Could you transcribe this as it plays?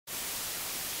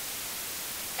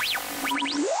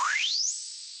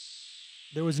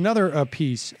There was another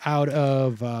piece out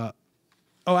of, out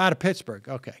of Pittsburgh.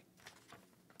 Okay.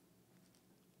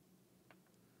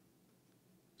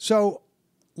 So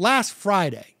last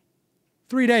Friday,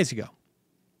 3 days ago,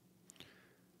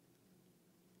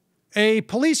 a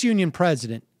police union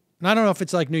president, and I don't know if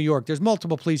it's like New York, there's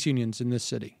multiple police unions in this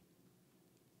city,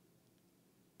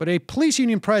 but a police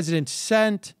union president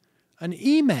sent an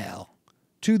email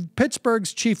to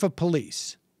Pittsburgh's chief of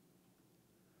police,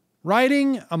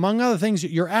 writing, among other things,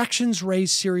 your actions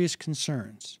raise serious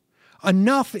concerns.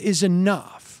 Enough is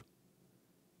enough.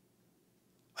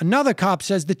 Another cop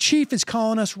says the chief is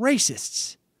calling us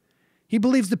racists. He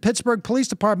believes the Pittsburgh Police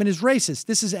Department is racist.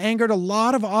 This has angered a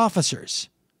lot of officers.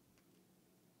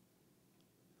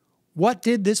 What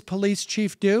did this police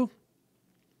chief do?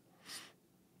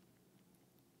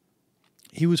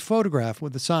 He was photographed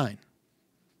with a sign.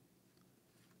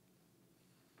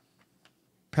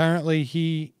 Apparently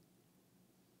he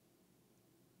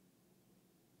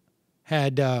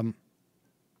had,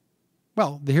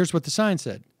 well, here's what the sign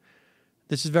said.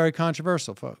 This is very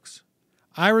controversial, folks.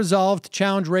 I resolve to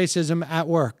challenge racism at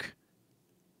work.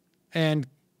 And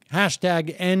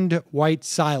hashtag end white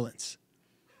silence.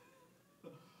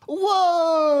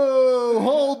 Whoa!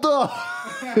 Hold on.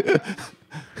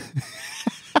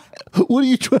 What are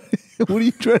you trying?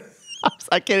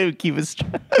 I can't even keep it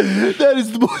straight. That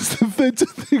is the most offensive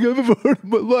thing I've ever heard in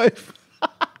my life.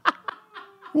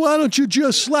 Why don't you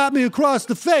just slap me across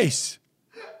the face?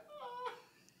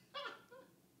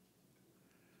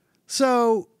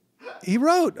 So he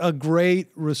wrote a great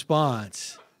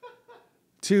response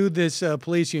to this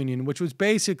police union, which was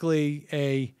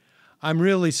basically I'm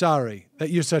really sorry that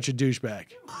you're such a douchebag.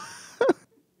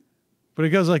 But it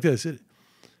goes like this.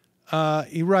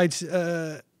 He writes,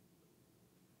 to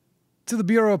the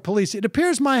Bureau of Police, it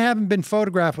appears my having been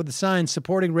photographed with a sign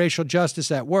supporting racial justice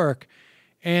at work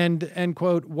and, end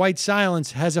quote, white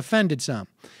silence has offended some.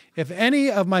 If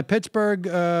any of my Pittsburgh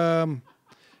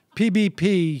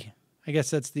PBP, I guess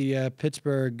that's the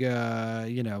Pittsburgh,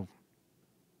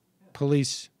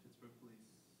 police,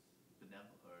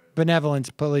 benevolence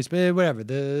police, whatever,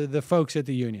 the folks at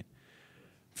the union.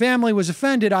 Family was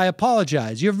offended, I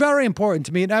apologize. You're very important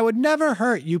to me, and I would never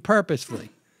hurt you purposefully.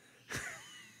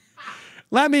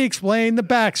 Let me explain the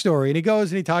backstory. And he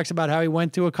goes and he talks about how he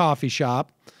went to a coffee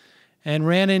shop and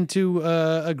ran into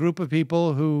a group of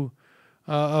people who,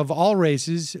 of all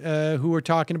races, who were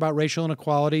talking about racial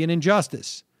inequality and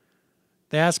injustice.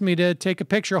 They asked me to take a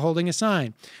picture holding a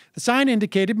sign. The sign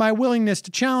indicated my willingness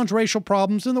to challenge racial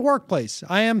problems in the workplace.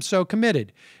 I am so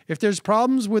committed. If there's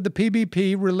problems with the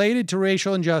PBP related to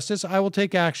racial injustice, I will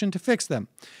take action to fix them.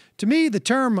 To me, the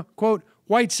term, quote,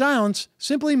 white silence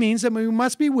simply means that we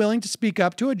must be willing to speak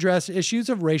up to address issues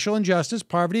of racial injustice,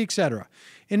 poverty, etc.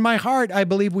 In my heart, I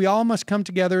believe we all must come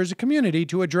together as a community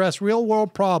to address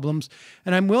real-world problems,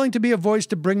 and I'm willing to be a voice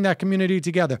to bring that community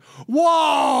together.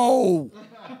 Whoa!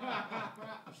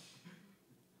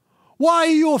 Why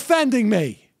are you offending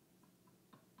me?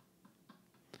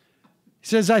 He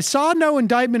says, I saw no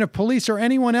indictment of police or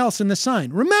anyone else in the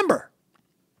sign. Remember,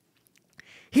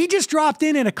 he just dropped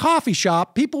in a coffee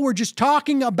shop. People were just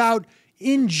talking about,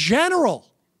 in general,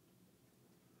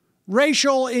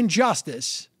 racial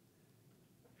injustice.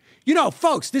 You know,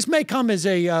 folks, this may come as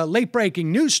a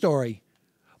late-breaking news story,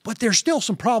 but there's still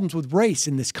some problems with race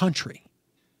in this country.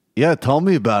 Yeah, tell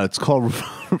me about it. It's called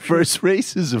reverse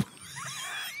racism.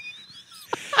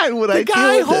 The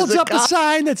guy holds up a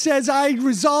sign that says, I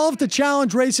resolve to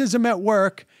challenge racism at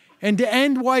work and to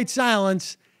end white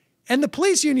silence. And the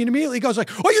police union immediately goes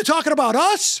like, are you talking about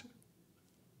us?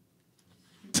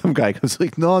 Some guy goes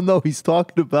like, no, he's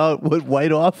talking about what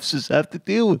white officers have to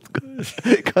deal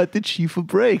with. Cut the chief a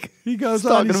break. He goes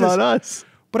he's on, talking about us.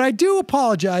 But I do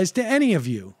apologize to any of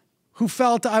you who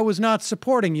felt I was not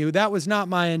supporting you. That was not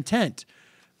my intent.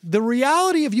 The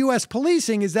reality of U.S.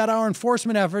 policing is that our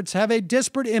enforcement efforts have a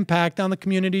disparate impact on the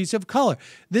communities of color.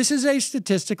 This is a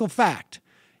statistical fact.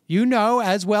 You know,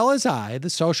 as well as I, the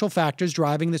social factors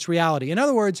driving this reality. In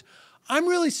other words, I'm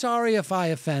really sorry if I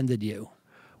offended you.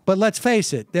 But let's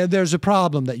face it, there's a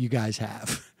problem that you guys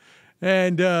have.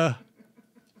 And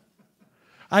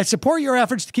I support your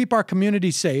efforts to keep our community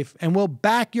safe and will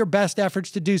back your best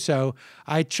efforts to do so.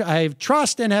 I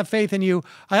trust and have faith in you.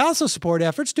 I also support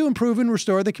efforts to improve and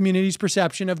restore the community's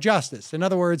perception of justice. In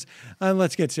other words,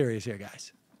 let's get serious here,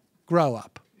 guys. Grow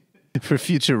up. For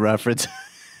future reference,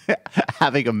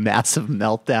 having a massive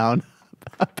meltdown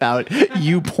about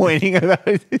you pointing about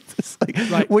it. It's just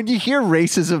like when you hear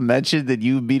racism mentioned, then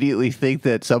you immediately think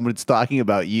that someone's talking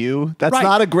about you. That's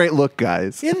not a great look,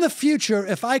 guys. In the future,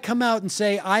 if I come out and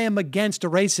say I am against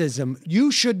racism,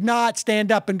 you should not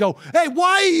stand up and go, "Hey,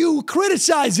 why are you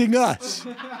criticizing us?"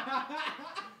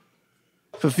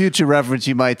 For future reference,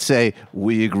 you might say,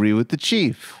 "We agree with the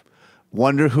chief.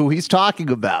 Wonder who he's talking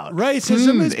about.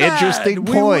 Racism is bad. Interesting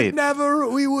point.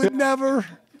 We would never,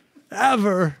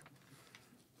 ever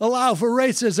allow for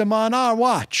racism on our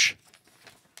watch."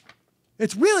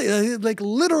 It's really like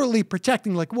literally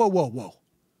protecting, like, whoa, whoa, whoa.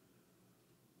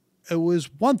 It was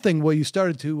one thing where you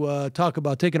started to talk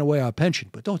about taking away our pension,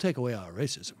 but don't take away our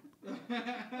racism.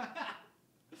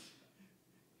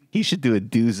 He should do a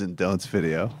do's and don'ts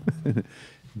video.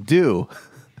 Do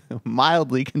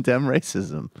mildly condemn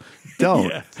racism.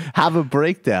 Don't have a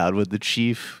breakdown when the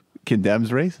chief condemns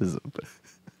racism.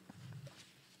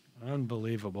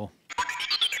 Unbelievable.